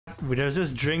there's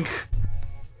this drink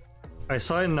I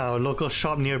saw in our local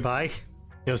shop nearby.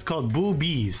 It was called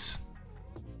Boobies.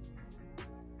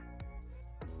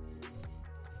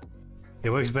 It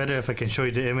works better if I can show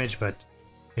you the image, but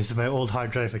it's my old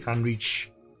hard drive. I can't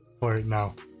reach for it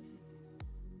now.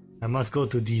 I must go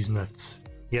to these nuts.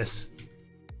 Yes.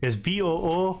 It's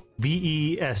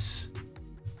Boobees.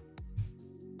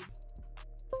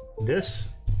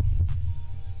 This.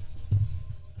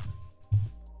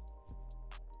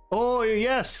 Oh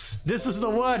yes! This is the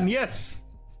one! Yes!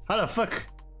 How the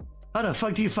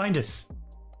fuck do you find this?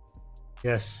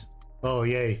 Yes. Oh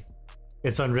yay.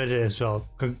 It's on Reddit as well.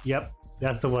 Yep,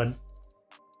 that's the one.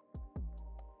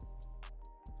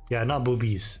 Yeah, not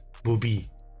Boobies. Boobie.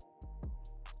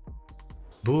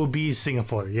 Boobies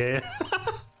Singapore, yeah.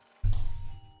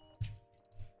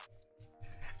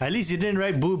 At least you didn't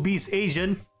write Boobies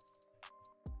Asian.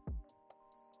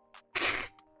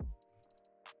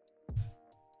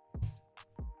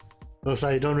 Looks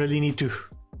like I don't really need to.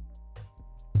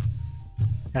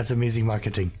 That's amazing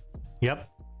marketing. Yep.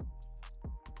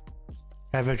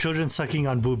 Have your children sucking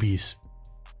on boobies.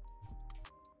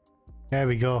 There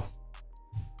we go.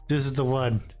 This is the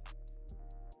one.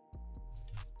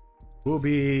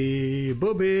 Boobie,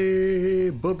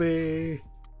 boobie, boobie.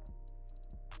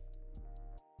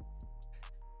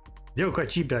 They were quite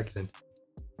cheap back then.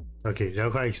 Okay, they were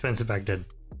quite expensive back then.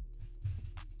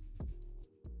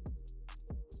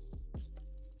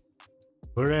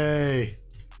 Hooray!